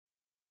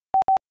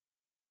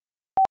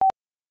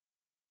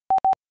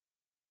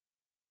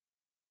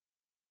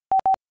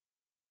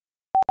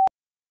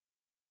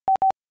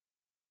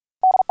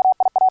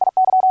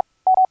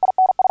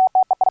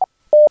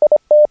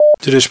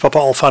Dit is Papa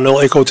Alpha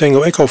 0 Echo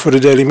Tango Echo voor de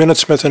Daily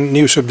Minutes met een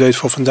nieuwsupdate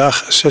voor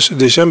vandaag 6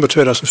 december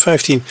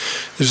 2015. Dit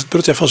is het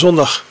bulletin van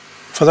zondag.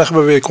 Vandaag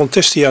hebben we weer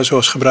Contestia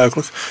zoals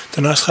gebruikelijk.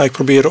 Daarnaast ga ik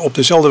proberen op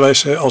dezelfde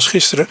wijze als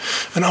gisteren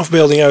een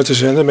afbeelding uit te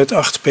zenden met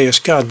 8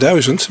 PSK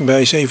 1000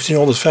 bij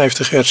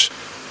 1750 Hz.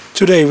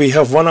 Today we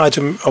have one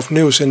item of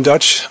news in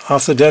Dutch.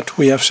 After that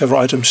we have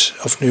several items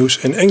of news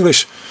in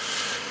English.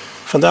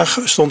 Vandaag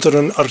stond er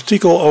een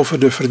artikel over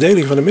de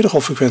verdeling van de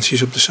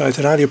middengolffrequenties op de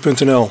site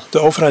radio.nl. De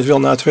overheid wil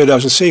na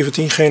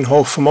 2017 geen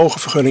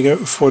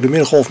hoogvermogenvergunningen voor de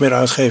middengolf meer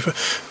uitgeven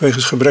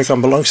wegens gebrek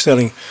aan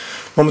belangstelling.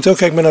 Momenteel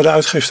kijkt men naar de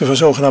uitgifte van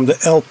zogenaamde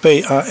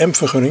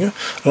LPAM-vergunningen,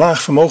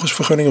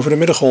 laagvermogensvergunningen voor de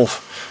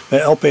middengolf.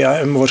 Bij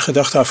LPAM wordt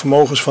gedacht aan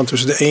vermogens van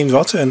tussen de 1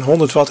 watt en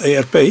 100 watt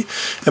ERP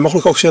en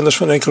mogelijk ook zenders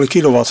van enkele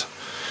kilowatt.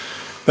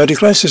 Bij de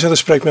kleinste zenders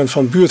spreekt men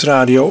van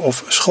buurtradio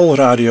of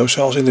schoolradio,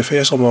 zoals in de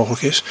VS al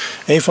mogelijk is.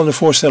 Een van de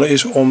voorstellen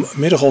is om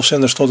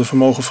middengolfzenders tot een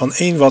vermogen van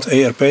 1 watt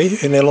ERP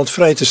in Nederland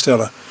vrij te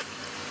stellen.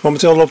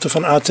 Momenteel loopt er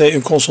van AT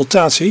een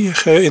consultatie.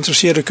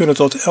 Geïnteresseerden kunnen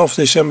tot 11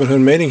 december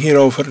hun mening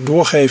hierover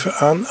doorgeven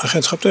aan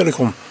Agentschap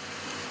Telecom.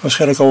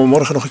 Waarschijnlijk komen we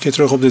morgen nog een keer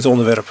terug op dit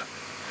onderwerp.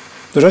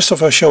 The rest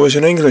of our show is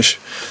in English.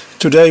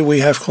 Today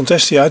we have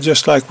Contestia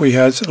just like we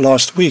had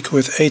last week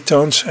with 8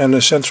 tones and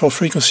a central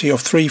frequency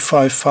of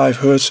 355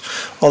 Hz.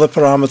 Other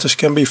parameters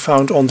can be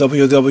found on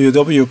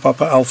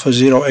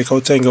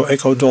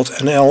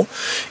www.papa-alpha-0-echo-tango-echo.nl.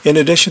 In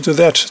addition to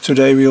that,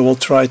 today we will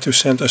try to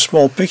send a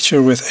small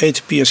picture with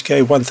 8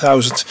 PSK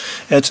 1000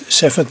 at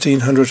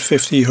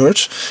 1750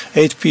 Hz.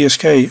 8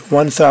 PSK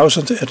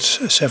 1000 at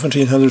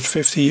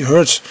 1750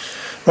 Hz.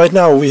 Right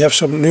now we have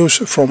some news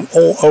from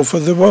all over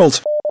the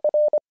world.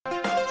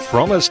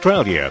 From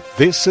Australia,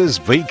 this is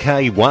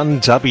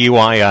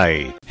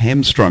VK1WIA.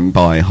 Hamstrung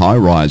by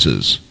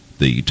high-rises.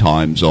 The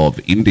Times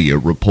of India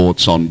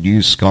reports on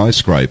new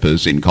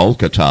skyscrapers in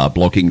Kolkata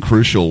blocking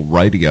crucial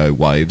radio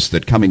waves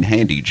that come in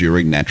handy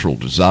during natural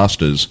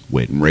disasters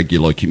when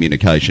regular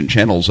communication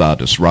channels are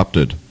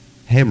disrupted.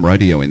 Ham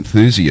radio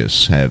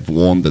enthusiasts have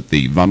warned that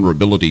the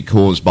vulnerability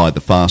caused by the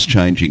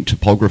fast-changing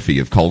topography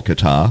of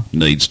Kolkata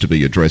needs to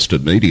be addressed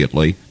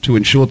immediately to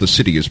ensure the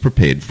city is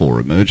prepared for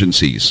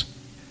emergencies.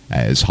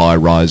 As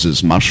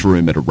high-rises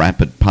mushroom at a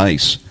rapid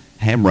pace,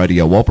 ham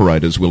radio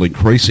operators will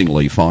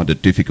increasingly find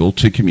it difficult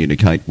to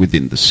communicate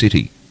within the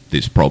city.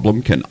 This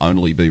problem can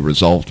only be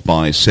resolved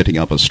by setting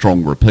up a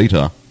strong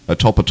repeater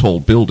atop a tall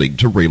building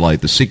to relay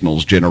the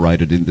signals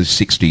generated in the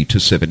 60 to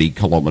 70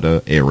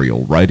 kilometre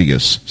aerial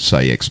radius,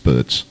 say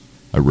experts.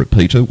 A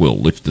repeater will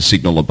lift the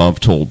signal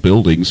above tall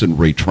buildings and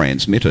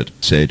retransmit it,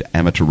 said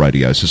Amateur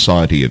Radio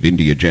Society of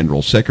India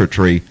General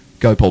Secretary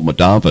Gopal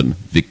Madhavan,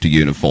 Victor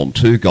Uniform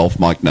 2 Golf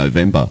Mike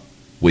November.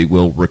 We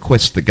will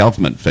request the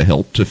government for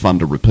help to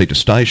fund a repeater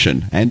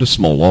station and a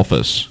small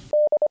office.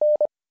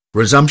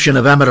 Resumption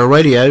of amateur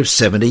radio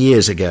 70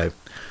 years ago.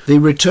 The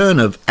return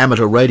of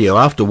amateur radio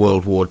after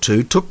World War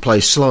II took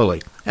place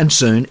slowly, and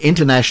soon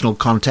international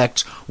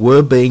contacts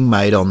were being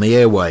made on the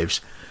airwaves.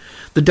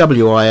 The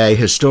WIA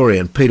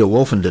historian Peter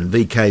Wolfenden,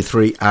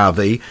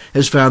 VK3RV,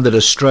 has found that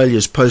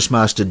Australia's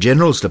Postmaster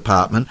General's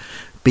Department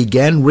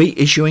began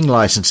reissuing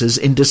licences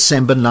in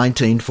December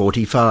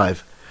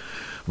 1945.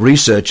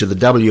 Research of the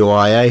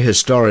WIA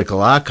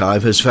Historical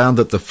Archive has found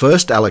that the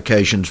first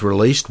allocations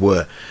released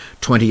were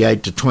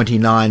 28 to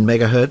 29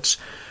 MHz,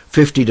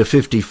 50 to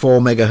 54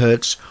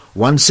 MHz,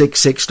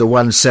 166 to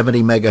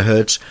 170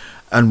 MHz,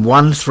 and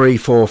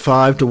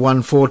 1345 to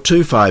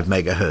 1425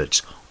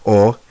 MHz,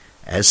 or,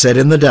 as said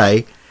in the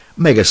day,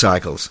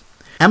 megacycles.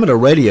 Amateur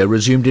radio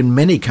resumed in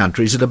many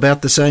countries at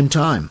about the same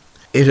time.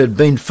 It had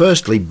been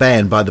firstly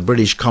banned by the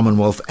British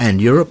Commonwealth and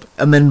Europe,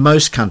 and then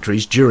most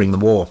countries during the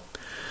war.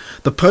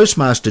 The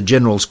Postmaster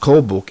General's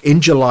call book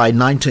in July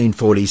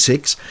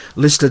 1946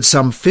 listed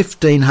some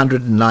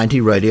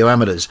 1,590 radio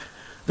amateurs,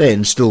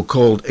 then still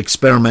called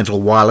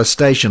experimental wireless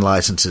station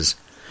licences.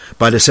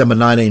 By December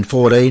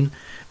 1914,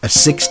 a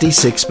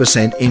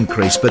 66%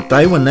 increase, but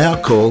they were now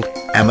called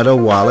amateur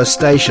wireless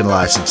station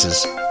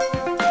licences.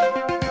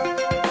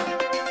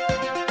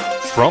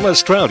 From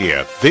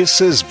Australia,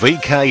 this is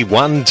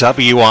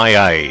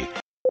VK1WIA.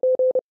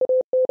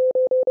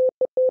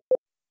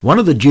 One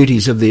of the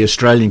duties of the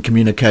Australian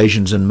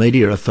Communications and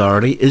Media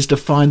Authority is to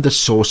find the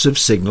source of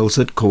signals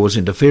that cause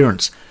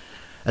interference.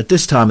 At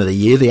this time of the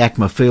year, the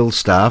ACMA field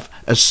staff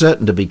are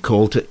certain to be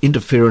called to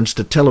interference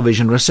to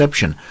television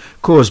reception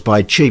caused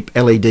by cheap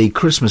LED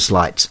Christmas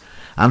lights.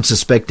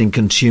 Unsuspecting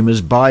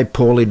consumers buy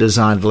poorly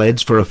designed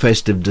LEDs for a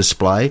festive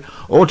display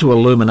or to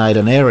illuminate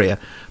an area,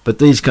 but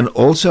these can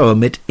also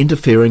emit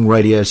interfering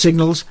radio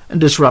signals and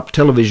disrupt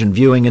television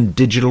viewing and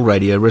digital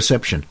radio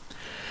reception.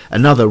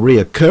 Another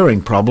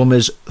reoccurring problem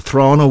is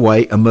thrown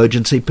away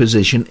emergency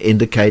position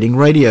indicating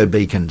radio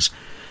beacons.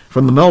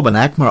 From the Melbourne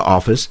ACMA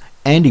office,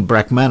 Andy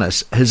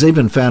Brackmanis has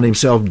even found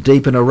himself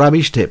deep in a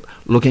rubbish tip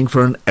looking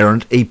for an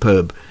errant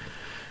EPIRB.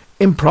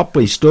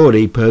 Improperly stored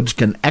EPIRBs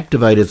can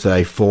activate if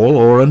they fall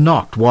or are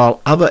knocked,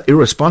 while other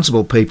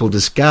irresponsible people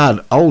discard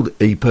old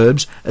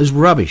EPIRBs as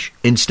rubbish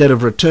instead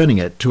of returning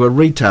it to a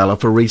retailer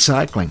for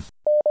recycling.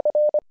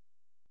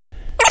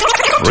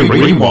 to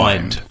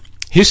Rewind.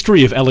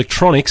 History of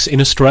electronics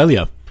in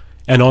Australia.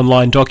 An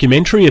online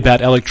documentary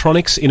about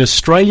electronics in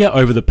Australia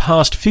over the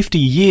past 50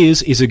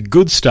 years is a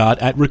good start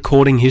at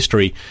recording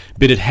history,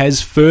 but it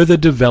has further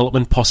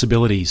development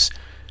possibilities.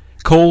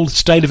 Called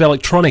State of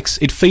Electronics,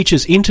 it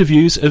features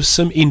interviews of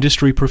some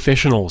industry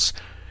professionals.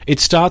 It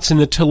starts in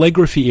the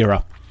telegraphy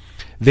era.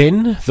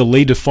 Then, the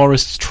Lee de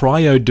Forest's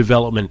triode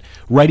development,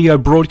 radio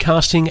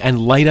broadcasting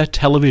and later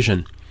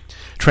television.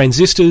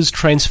 Transistors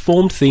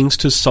transformed things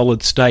to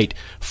solid state,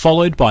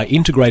 followed by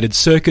integrated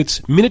circuits,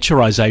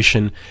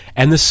 miniaturization,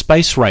 and the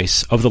space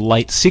race of the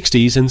late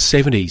 60s and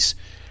 70s.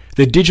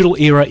 The digital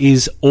era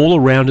is all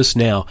around us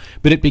now,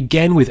 but it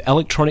began with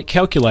electronic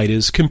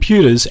calculators,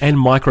 computers, and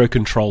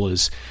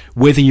microcontrollers.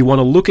 Whether you want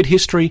to look at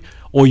history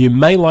or you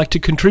may like to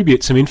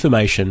contribute some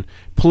information,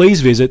 please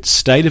visit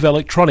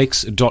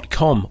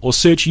stateofelectronics.com or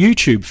search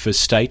YouTube for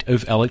State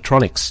of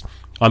Electronics.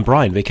 I'm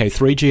Brian,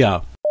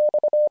 VK3GR.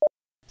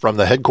 From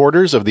the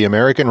headquarters of the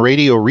American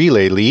Radio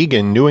Relay League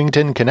in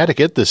Newington,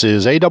 Connecticut, this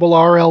is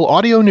ARRL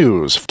Audio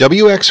News.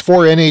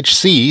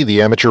 WX4NHC,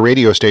 the amateur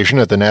radio station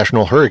at the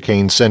National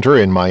Hurricane Center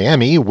in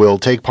Miami, will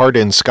take part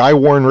in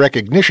Skywarn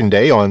Recognition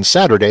Day on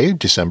Saturday,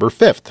 December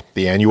 5th.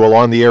 The annual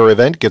on-the-air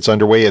event gets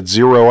underway at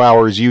 0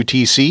 hours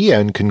UTC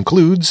and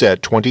concludes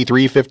at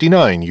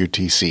 23:59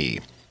 UTC.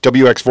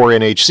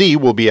 WX4NHC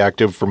will be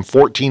active from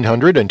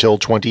 1400 until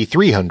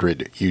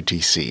 2300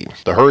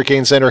 UTC. The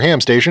Hurricane Center ham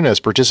station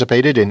has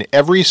participated in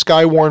every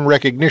Skywarn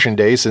Recognition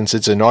Day since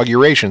its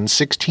inauguration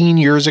 16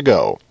 years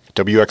ago.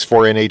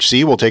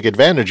 WX4NHC will take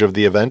advantage of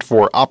the event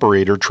for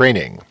operator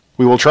training.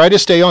 We will try to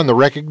stay on the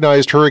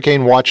recognized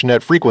Hurricane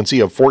WatchNet frequency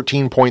of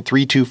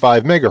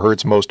 14.325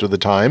 MHz most of the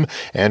time,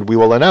 and we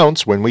will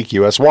announce when we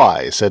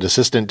QSY, said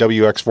Assistant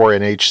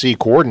WX4NHC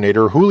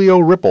Coordinator Julio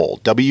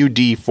Ripple,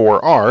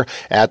 WD4R,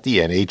 at the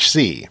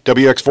NHC.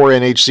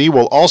 WX4NHC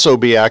will also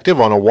be active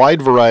on a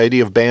wide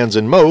variety of bands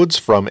and modes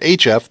from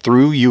HF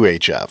through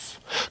UHF.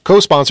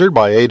 Co-sponsored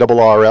by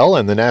ARRL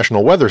and the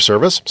National Weather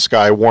Service,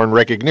 Skywarn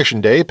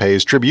Recognition Day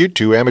pays tribute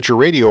to amateur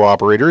radio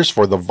operators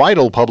for the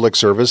vital public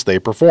service they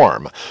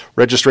perform.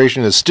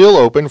 Registration is still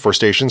open for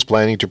stations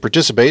planning to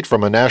participate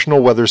from a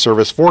National Weather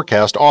Service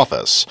forecast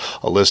office.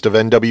 A list of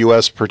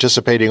NWS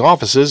participating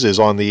offices is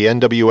on the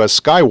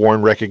NWS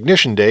Skywarn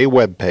Recognition Day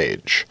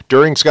webpage.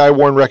 During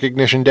Skywarn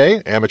Recognition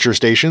Day, amateur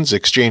stations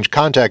exchange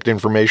contact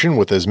information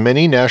with as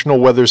many National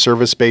Weather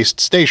Service-based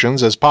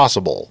stations as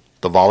possible.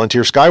 The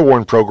Volunteer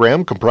Skywarn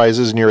program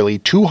comprises nearly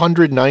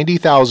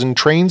 290,000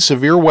 trained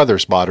severe weather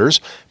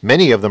spotters,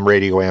 many of them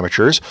radio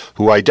amateurs,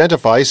 who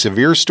identify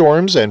severe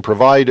storms and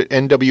provide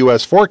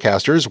NWS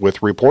forecasters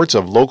with reports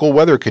of local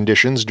weather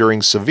conditions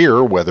during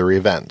severe weather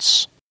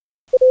events.